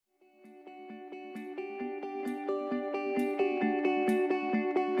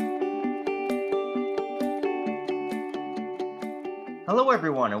Hello,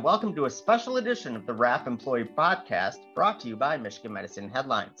 everyone, and welcome to a special edition of the RAP Employee Podcast brought to you by Michigan Medicine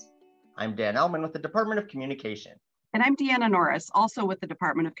Headlines. I'm Dan Ellman with the Department of Communication. And I'm Deanna Norris, also with the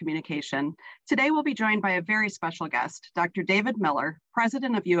Department of Communication. Today we'll be joined by a very special guest, Dr. David Miller,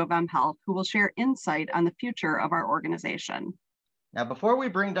 President of U of M Health, who will share insight on the future of our organization. Now, before we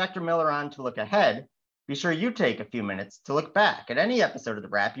bring Dr. Miller on to look ahead, be sure you take a few minutes to look back at any episode of the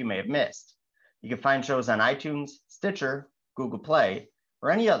RAP you may have missed. You can find shows on iTunes, Stitcher, Google Play,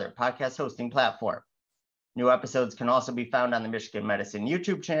 or any other podcast hosting platform. New episodes can also be found on the Michigan Medicine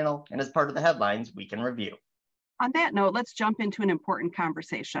YouTube channel and as part of the Headlines Week in Review. On that note, let's jump into an important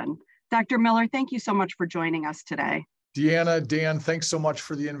conversation. Dr. Miller, thank you so much for joining us today. Deanna, Dan, thanks so much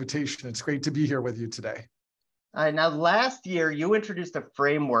for the invitation. It's great to be here with you today. Now, last year, you introduced a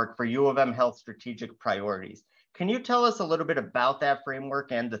framework for U of M Health strategic priorities. Can you tell us a little bit about that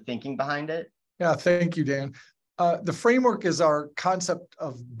framework and the thinking behind it? Yeah, thank you, Dan. The framework is our concept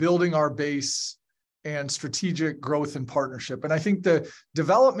of building our base and strategic growth and partnership. And I think the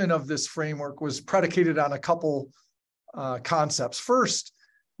development of this framework was predicated on a couple concepts. First,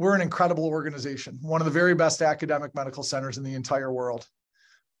 we're an incredible organization, one of the very best academic medical centers in the entire world.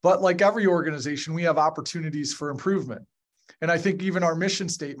 But like every organization, we have opportunities for improvement. And I think even our mission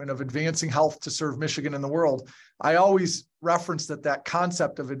statement of advancing health to serve Michigan and the world, I always reference that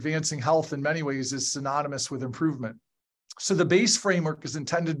concept of advancing health in many ways is synonymous with improvement. So the base framework is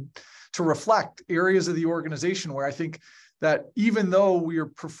intended to reflect areas of the organization where I think that even though we are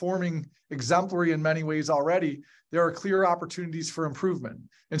performing exemplary in many ways already, there are clear opportunities for improvement.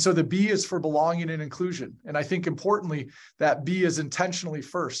 And so the B is for belonging and inclusion. And I think importantly, that B is intentionally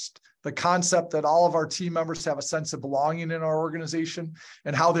first. The concept that all of our team members have a sense of belonging in our organization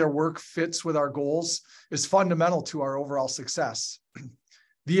and how their work fits with our goals is fundamental to our overall success.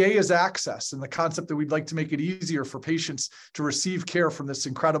 The A is access and the concept that we'd like to make it easier for patients to receive care from this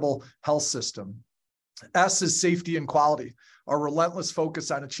incredible health system. S is safety and quality, our relentless focus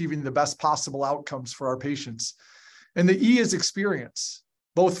on achieving the best possible outcomes for our patients. And the E is experience,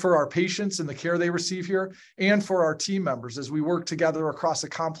 both for our patients and the care they receive here and for our team members as we work together across a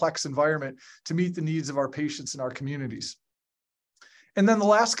complex environment to meet the needs of our patients and our communities. And then the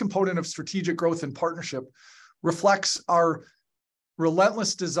last component of strategic growth and partnership reflects our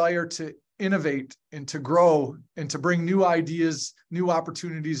relentless desire to innovate and to grow and to bring new ideas, new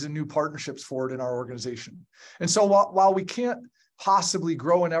opportunities, and new partnerships forward in our organization. And so while we can't possibly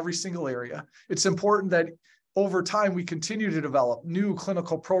grow in every single area, it's important that over time, we continue to develop new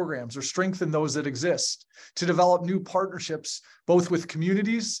clinical programs or strengthen those that exist, to develop new partnerships, both with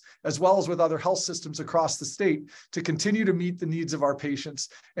communities as well as with other health systems across the state, to continue to meet the needs of our patients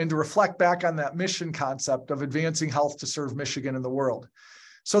and to reflect back on that mission concept of advancing health to serve Michigan and the world.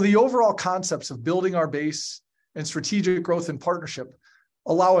 So the overall concepts of building our base and strategic growth and partnership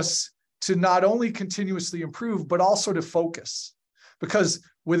allow us to not only continuously improve, but also to focus. Because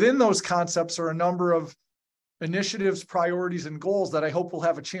within those concepts are a number of initiatives, priorities, and goals that I hope we'll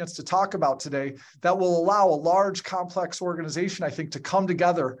have a chance to talk about today that will allow a large, complex organization, I think, to come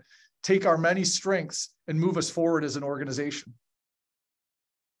together, take our many strengths, and move us forward as an organization.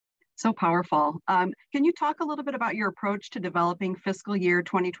 So powerful. Can you talk a little bit about your approach to developing fiscal year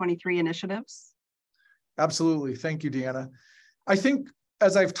 2023 initiatives? Absolutely. Thank you, Deanna. I think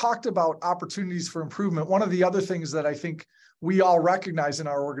as I've talked about opportunities for improvement, one of the other things that I think we all recognize in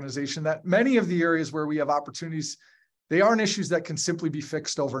our organization that many of the areas where we have opportunities, they aren't issues that can simply be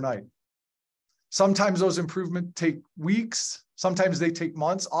fixed overnight. Sometimes those improvements take weeks, sometimes they take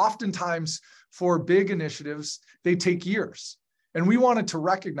months, oftentimes for big initiatives, they take years. And we wanted to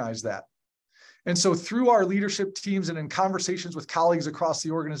recognize that. And so through our leadership teams and in conversations with colleagues across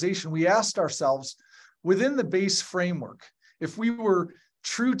the organization, we asked ourselves, within the base framework, if we were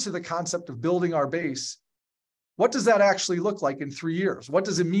true to the concept of building our base, what does that actually look like in 3 years? What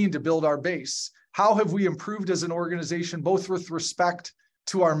does it mean to build our base? How have we improved as an organization, both with respect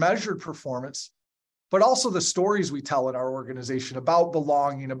to our measured performance, but also the stories we tell in our organization about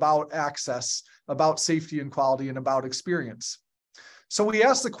belonging, about access, about safety and quality, and about experience? So we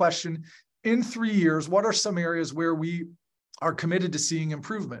asked the question, in 3 years, what are some areas where we are committed to seeing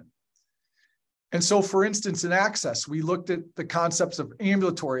improvement? And so, for instance, in access, we looked at the concepts of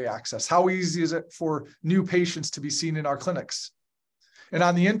ambulatory access. How easy is it for new patients to be seen in our clinics? And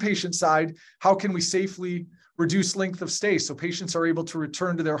on the inpatient side, how can we safely reduce length of stay so patients are able to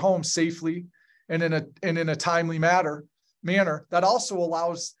return to their homes safely and in a timely manner that also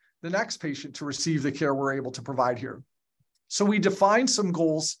allows the next patient to receive the care we're able to provide here? So we defined some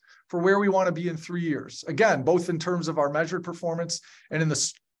goals for where we want to be in 3 years. Again, both in terms of our measured performance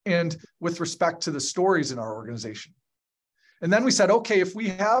and with respect to the stories in our organization. And then we said, okay, if we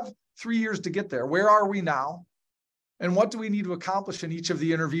have 3 years to get there, where are we now? And what do we need to accomplish in each of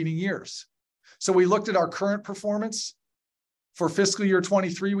the intervening years? So we looked at our current performance. For fiscal year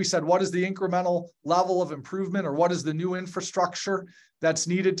 23, we said, what is the incremental level of improvement, or what is the new infrastructure that's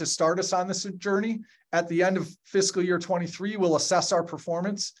needed to start us on this journey? At the end of fiscal year 23, we'll assess our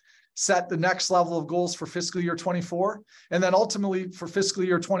performance, set the next level of goals for fiscal year 24, and then ultimately for fiscal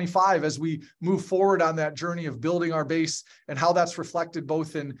year 25, as we move forward on that journey of building our base and how that's reflected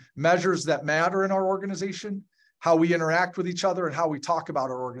both in measures that matter in our organization, how we interact with each other, and how we talk about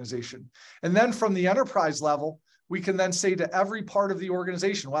our organization. And then from the enterprise level, we can then say to every part of the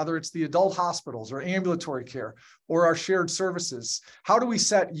organization, whether it's the adult hospitals or ambulatory care or our shared services, how do we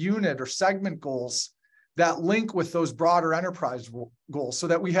set unit or segment goals that link with those broader enterprise goals so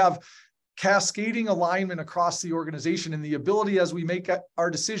that we have cascading alignment across the organization and the ability, as we make our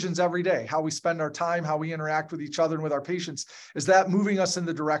decisions every day, how we spend our time, how we interact with each other and with our patients, is that moving us in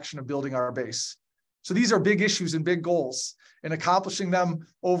the direction of building our base? So these are big issues and big goals, and accomplishing them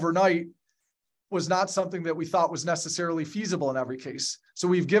overnight was not something that we thought was necessarily feasible in every case. So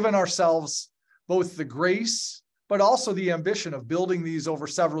we've given ourselves both the grace, but also the ambition of building these over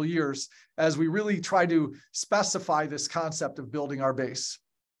several years as we really try to specify this concept of building our base.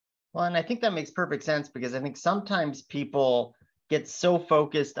 Well, and I think that makes perfect sense, because I think sometimes people get so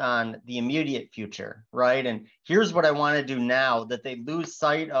focused on the immediate future, right? And here's what I want to do now, that they lose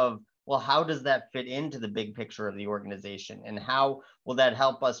sight of, well, how does that fit into the big picture of the organization? And how will that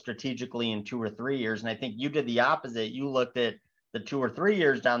help us strategically in 2 or 3 years? And I think you did the opposite. You looked at the 2 or 3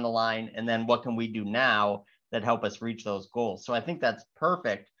 years down the line, and then what can we do now that help us reach those goals? So I think that's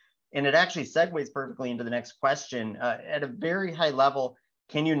perfect. And it actually segues perfectly into the next question. At a very high level,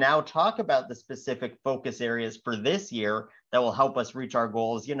 can you now talk about the specific focus areas for this year that will help us reach our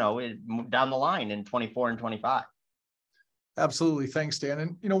goals, down the line in 24 and 25? Absolutely. Thanks,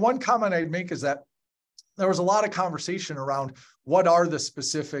 Dan. And, one comment I'd make is that there was a lot of conversation around what are the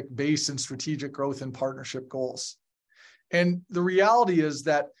specific base and strategic growth and partnership goals. And the reality is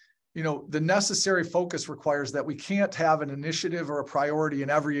that, the necessary focus requires that we can't have an initiative or a priority in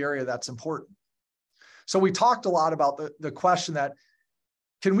every area that's important. So we talked a lot about the question that,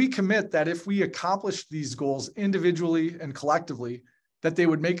 can we commit that if we accomplish these goals individually and collectively, that they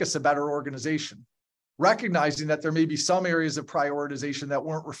would make us a better organization? Recognizing that there may be some areas of prioritization that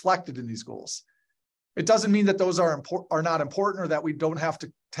weren't reflected in these goals. It doesn't mean that those are not important, or that we don't have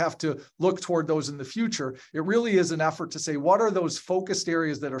to look toward those in the future. It really is an effort to say, what are those focused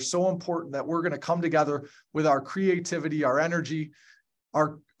areas that are so important that we're going to come together with our creativity, our energy,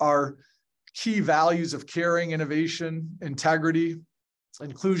 our key values of caring, innovation, integrity,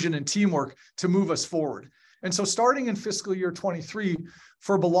 inclusion, and teamwork to move us forward. And so starting in fiscal year 23,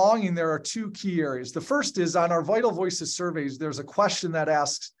 for belonging, there are 2 key areas. The first is on our Vital Voices surveys, there's a question that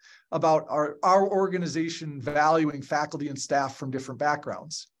asks about our organization valuing faculty and staff from different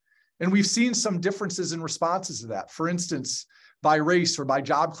backgrounds. And we've seen some differences in responses to that, for instance, by race or by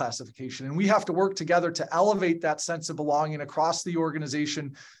job classification. And we have to work together to elevate that sense of belonging across the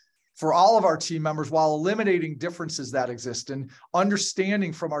organization for all of our team members, while eliminating differences that exist and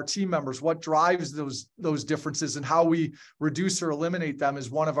understanding from our team members what drives those differences and how we reduce or eliminate them is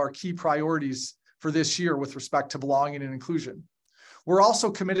one of our key priorities for this year with respect to belonging and inclusion. We're also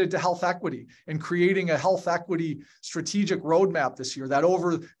committed to health equity and creating a health equity strategic roadmap this year that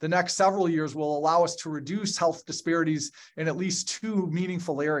over the next several years will allow us to reduce health disparities in at least 2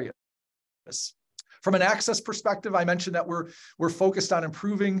 meaningful areas. From an access perspective, I mentioned that we're focused on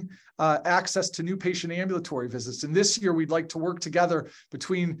improving access to new patient ambulatory visits. And this year, we'd like to work together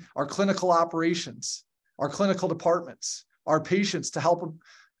between our clinical operations, our clinical departments, our patients to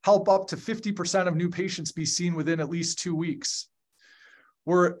help up to 50% of new patients be seen within at least 2 weeks.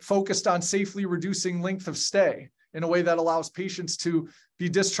 We're focused on safely reducing length of stay in a way that allows patients to be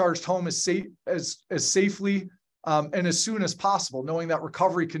discharged home as safely and as soon as possible, knowing that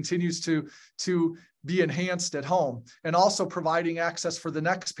recovery continues to be enhanced at home, and also providing access for the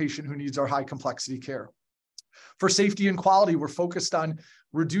next patient who needs our high complexity care. For safety and quality, we're focused on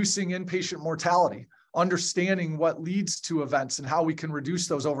reducing inpatient mortality, understanding what leads to events and how we can reduce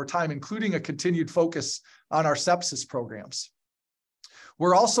those over time, including a continued focus on our sepsis programs.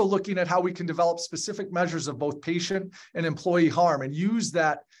 We're also looking at how we can develop specific measures of both patient and employee harm and use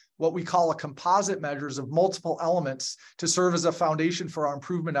that, what we call a composite measures of multiple elements, to serve as a foundation for our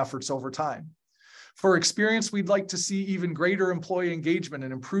improvement efforts over time. For experience, we'd like to see even greater employee engagement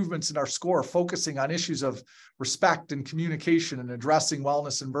and improvements in our score, focusing on issues of respect and communication and addressing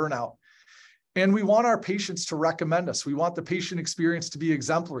wellness and burnout. And we want our patients to recommend us. We want the patient experience to be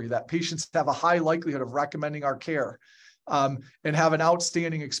exemplary, that patients have a high likelihood of recommending our care. and have an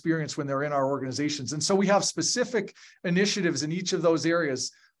outstanding experience when they're in our organizations. And so we have specific initiatives in each of those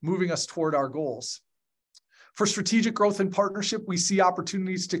areas moving us toward our goals. For strategic growth and partnership, we see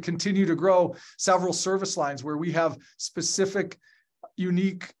opportunities to continue to grow several service lines where we have specific,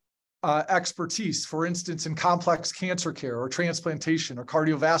 unique expertise, for instance, in complex cancer care or transplantation or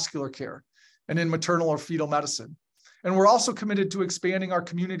cardiovascular care, and in maternal or fetal medicine. And we're also committed to expanding our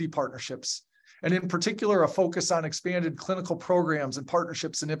community partnerships, and in particular, a focus on expanded clinical programs and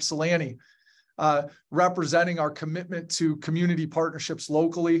partnerships in Ypsilanti, representing our commitment to community partnerships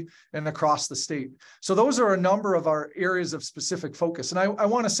locally and across the state. So those are a number of our areas of specific focus. And I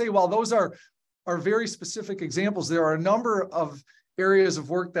want to say, while those are very specific examples, there are a number of areas of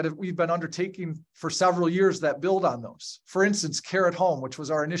work that we've been undertaking for several years that build on those. For instance, Care at Home, which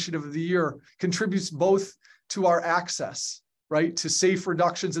was our initiative of the year, contributes both to our access, right, to safe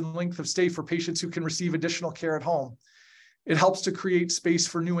reductions in length of stay for patients who can receive additional care at home. It helps to create space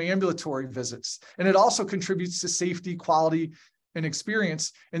for new ambulatory visits. And it also contributes to safety, quality, and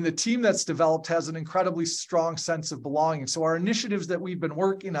experience. And the team that's developed has an incredibly strong sense of belonging. So our initiatives that we've been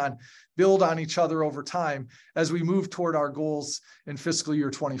working on build on each other over time as we move toward our goals in fiscal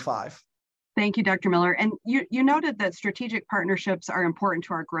year 25. Thank you, Dr. Miller. And you noted that strategic partnerships are important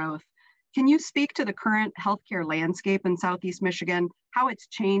to our growth. Can you speak to the current healthcare landscape in Southeast Michigan, how it's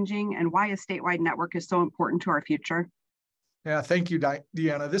changing, and why a statewide network is so important to our future? Yeah, thank you,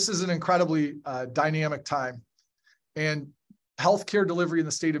 Deanna. This is an incredibly dynamic time. And healthcare delivery in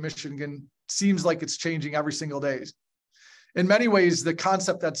the state of Michigan seems like it's changing every single day. In many ways, the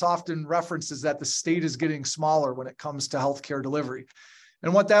concept that's often referenced is that the state is getting smaller when it comes to healthcare delivery.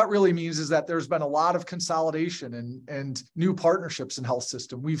 And what that really means is that there's been a lot of consolidation and new partnerships in health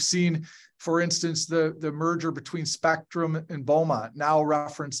system. We've seen, for instance, the merger between Spectrum and Beaumont, now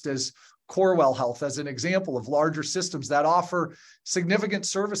referenced as Corewell Health, as an example of larger systems that offer significant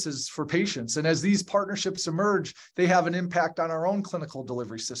services for patients. And as these partnerships emerge, they have an impact on our own clinical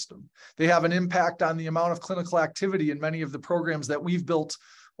delivery system. They have an impact on the amount of clinical activity in many of the programs that we've built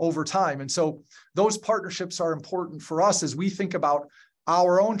over time. And so those partnerships are important for us as we think about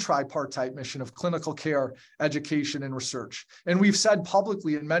our own tripartite mission of clinical care, education, and research. And we've said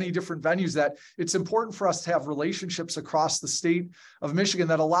publicly in many different venues that it's important for us to have relationships across the state of Michigan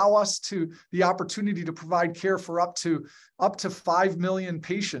that allow us the opportunity to provide care for up to 5 million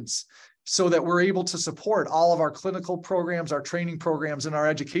patients, so that we're able to support all of our clinical programs, our training programs, and our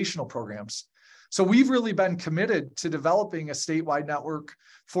educational programs. So we've really been committed to developing a statewide network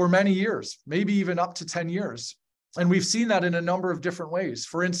for many years, maybe even up to 10 years. And we've seen that in a number of different ways.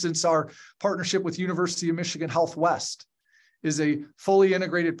 For instance, our partnership with University of Michigan Health West is a fully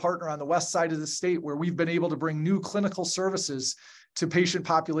integrated partner on the west side of the state, where we've been able to bring new clinical services to patient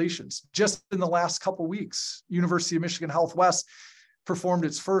populations. Just in the last couple of weeks, University of Michigan Health West performed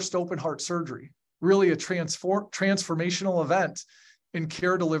its first open heart surgery, really a transformational event in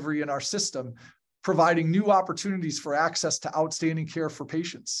care delivery in our system, providing new opportunities for access to outstanding care for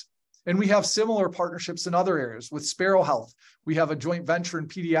patients. And we have similar partnerships in other areas. With Sparrow Health, we have a joint venture in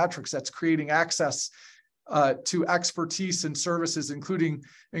pediatrics that's creating access to expertise and services, including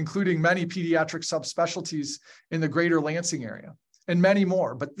many pediatric subspecialties in the greater Lansing area, and many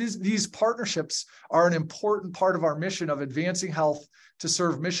more. But these partnerships are an important part of our mission of advancing health to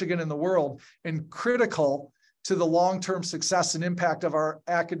serve Michigan and the world, and critical to the long-term success and impact of our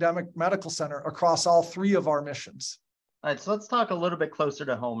academic medical center across all three of our missions. All right, so let's talk a little bit closer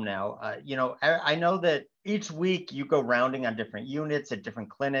to home now. I know that each week you go rounding on different units at different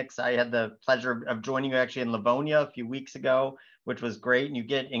clinics. I had the pleasure of joining you actually in Livonia a few weeks ago, which was great, and you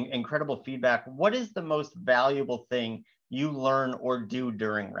get incredible feedback. What is the most valuable thing you learn or do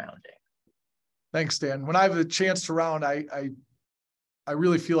during rounding? Thanks, Dan. When I have a chance to round, I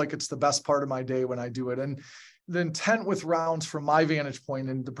really feel like it's the best part of my day when I do it. And the intent with rounds, from my vantage point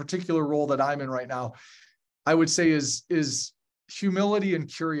and the particular role that I'm in right now, I would say is humility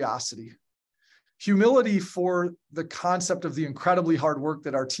and curiosity. Humility for the concept of the incredibly hard work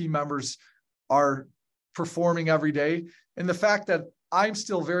that our team members are performing every day, and the fact that I'm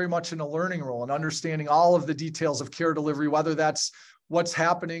still very much in a learning role and understanding all of the details of care delivery, whether that's what's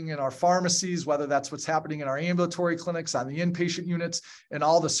happening in our pharmacies, whether that's what's happening in our ambulatory clinics, on the inpatient units, and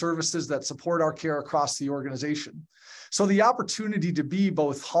all the services that support our care across the organization. So the opportunity to be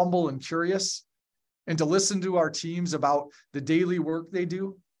both humble and curious, and to listen to our teams about the daily work they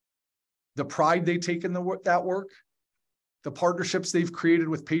do, the pride they take in that work, the partnerships they've created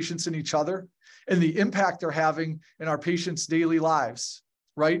with patients and each other, and the impact they're having in our patients' daily lives,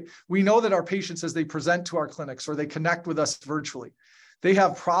 right? We know that our patients, as they present to our clinics or they connect with us virtually, They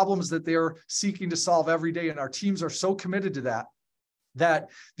have problems that they're seeking to solve every day. And our teams are so committed to that, that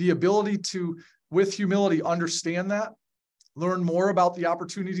the ability to, with humility, understand that, learn more about the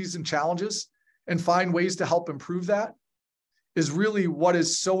opportunities and challenges, and find ways to help improve that is really what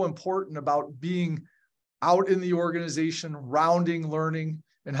is so important about being out in the organization, rounding, learning,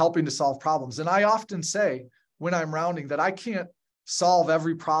 and helping to solve problems. And I often say when I'm rounding that I can't solve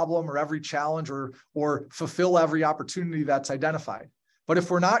every problem or every challenge or fulfill every opportunity that's identified. But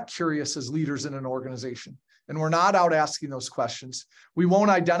if we're not curious as leaders in an organization, and we're not out asking those questions, we won't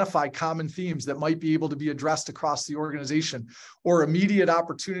identify common themes that might be able to be addressed across the organization or immediate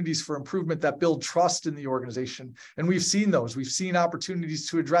opportunities for improvement that build trust in the organization. And we've seen those. We've seen opportunities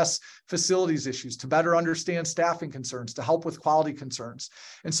to address facilities issues, to better understand staffing concerns, to help with quality concerns.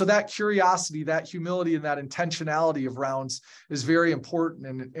 And so that curiosity, that humility, and that intentionality of rounds is very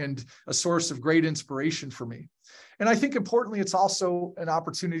important and a source of great inspiration for me. And I think importantly, it's also an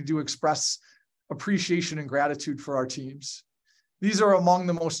opportunity to express appreciation and gratitude for our teams. These are among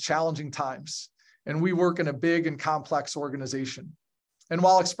the most challenging times, and we work in a big and complex organization. And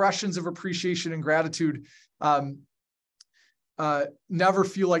while expressions of appreciation and gratitude never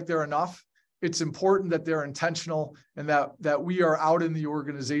feel like they're enough, it's important that they're intentional and that we are out in the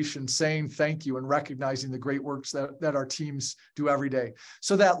organization saying thank you and recognizing the great works that our teams do every day.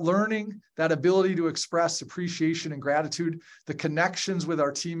 So that learning, that ability to express appreciation and gratitude, the connections with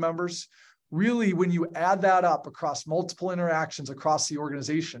our team members, really, when you add that up across multiple interactions across the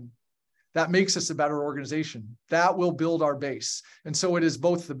organization, that makes us a better organization. That will build our base. And so it is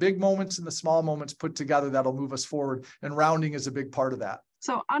both the big moments and the small moments put together that'll move us forward. And rounding is a big part of that.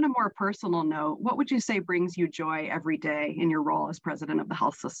 So on a more personal note, what would you say brings you joy every day in your role as president of the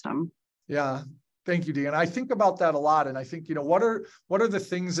health system? Yeah. Thank you, Dean. I think about that a lot. And I think, what are the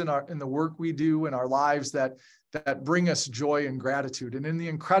things in the work we do in our lives that bring us joy and gratitude? And in the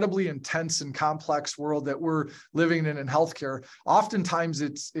incredibly intense and complex world that we're living in healthcare, oftentimes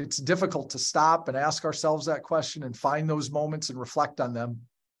it's difficult to stop and ask ourselves that question and find those moments and reflect on them.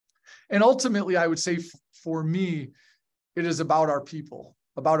 And ultimately, I would say for me, it is about our people,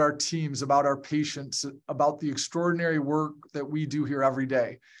 about our teams, about our patients, about the extraordinary work that we do here every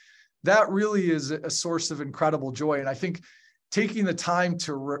day. That really is a source of incredible joy. And I think taking the time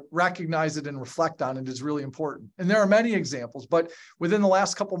to recognize it and reflect on it is really important. And there are many examples, but within the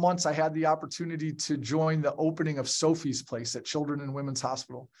last couple of months, I had the opportunity to join the opening of Sophie's Place at Children and Women's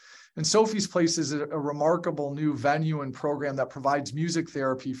Hospital. And Sophie's Place is a remarkable new venue and program that provides music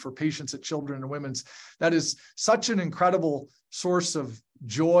therapy for patients at Children and Women's. That is such an incredible source of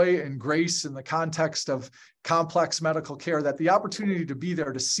joy and grace in the context of complex medical care, that the opportunity to be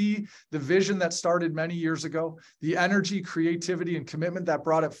there, to see the vision that started many years ago, the energy, creativity, and commitment that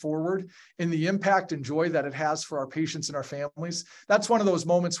brought it forward, and the impact and joy that it has for our patients and our families. That's one of those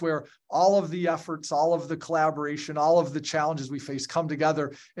moments where all of the efforts, all of the collaboration, all of the challenges we face come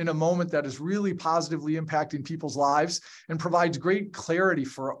together in a moment that is really positively impacting people's lives and provides great clarity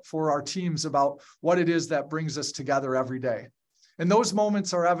for our teams about what it is that brings us together every day. And those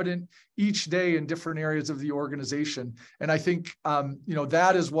moments are evident each day in different areas of the organization. And I think,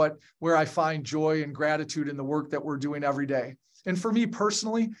 that is where I find joy and gratitude in the work that we're doing every day. And for me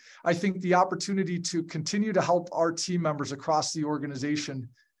personally, I think the opportunity to continue to help our team members across the organization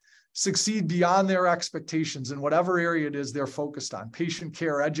succeed beyond their expectations in whatever area it is they're focused on: patient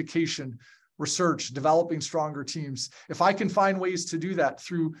care, education, research, developing stronger teams. If I can find ways to do that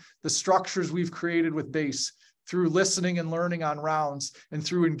through the structures we've created with BASE, through listening and learning on rounds, and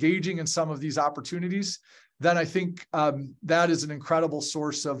through engaging in some of these opportunities, then I think that is an incredible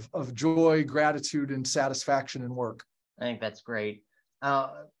source of joy, gratitude, and satisfaction in work. I think that's great.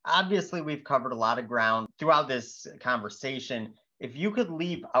 Obviously, we've covered a lot of ground throughout this conversation. If you could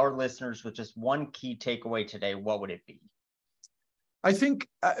leave our listeners with just one key takeaway today, what would it be? I think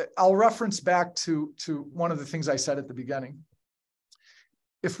I'll reference back to one of the things I said at the beginning.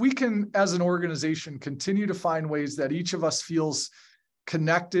 If we can, as an organization, continue to find ways that each of us feels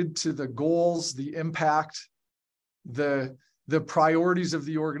connected to the goals, the impact, the priorities of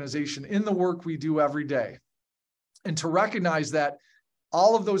the organization in the work we do every day, and to recognize that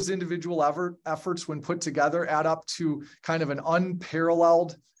all of those individual efforts, when put together, add up to kind of an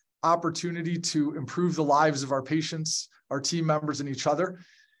unparalleled opportunity to improve the lives of our patients, our team members, and each other.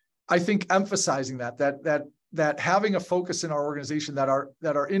 I think emphasizing that that having a focus in our organization, that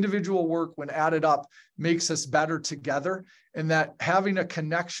our individual work, when added up, makes us better together, and that having a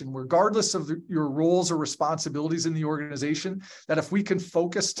connection, regardless of your roles or responsibilities in the organization, that if we can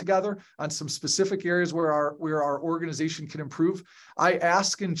focus together on some specific areas where our organization can improve, I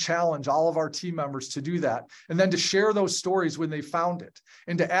ask and challenge all of our team members to do that, and then to share those stories when they found it,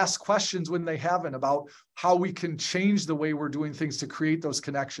 and to ask questions when they haven't about how we can change the way we're doing things to create those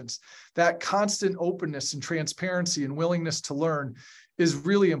connections. That constant openness and transparency and willingness to learn is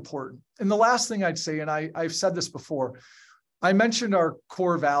really important. And the last thing I'd say, and I've said this before, I mentioned our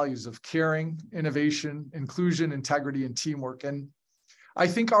core values of caring, innovation, inclusion, integrity, and teamwork. And I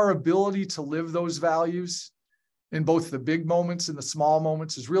think our ability to live those values in both the big moments and the small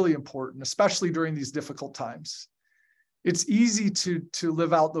moments is really important, especially during these difficult times. It's easy to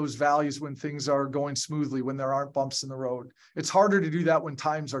live out those values when things are going smoothly, when there aren't bumps in the road. It's harder to do that when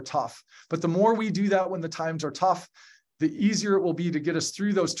times are tough. But the more we do that when the times are tough, the easier it will be to get us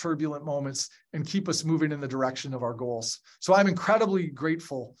through those turbulent moments and keep us moving in the direction of our goals. So I'm incredibly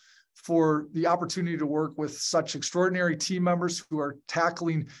grateful for the opportunity to work with such extraordinary team members who are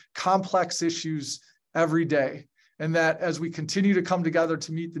tackling complex issues every day. And that as we continue to come together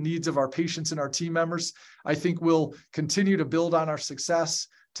to meet the needs of our patients and our team members, I think we'll continue to build on our success,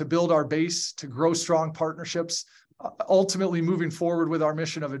 to build our base, to grow strong partnerships, ultimately moving forward with our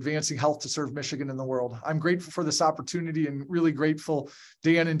mission of advancing health to serve Michigan and the world. I'm grateful for this opportunity and really grateful,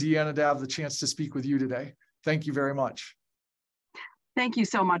 Dan and Deanna, to have the chance to speak with you today. Thank you very much. Thank you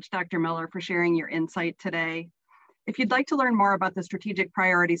so much, Dr. Miller, for sharing your insight today. If you'd like to learn more about the strategic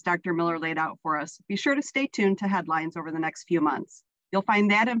priorities Dr. Miller laid out for us, be sure to stay tuned to Headlines over the next few months. You'll find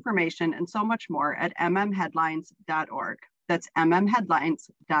that information and so much more at mmheadlines.org. That's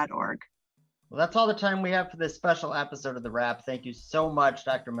mmheadlines.org. Well, that's all the time we have for this special episode of The Wrap. Thank you so much,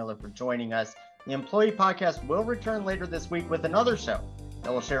 Dr. Miller, for joining us. The Employee Podcast will return later this week with another show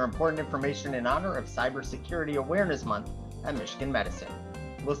that will share important information in honor of Cybersecurity Awareness Month at Michigan Medicine.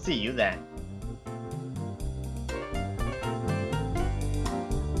 We'll see you then.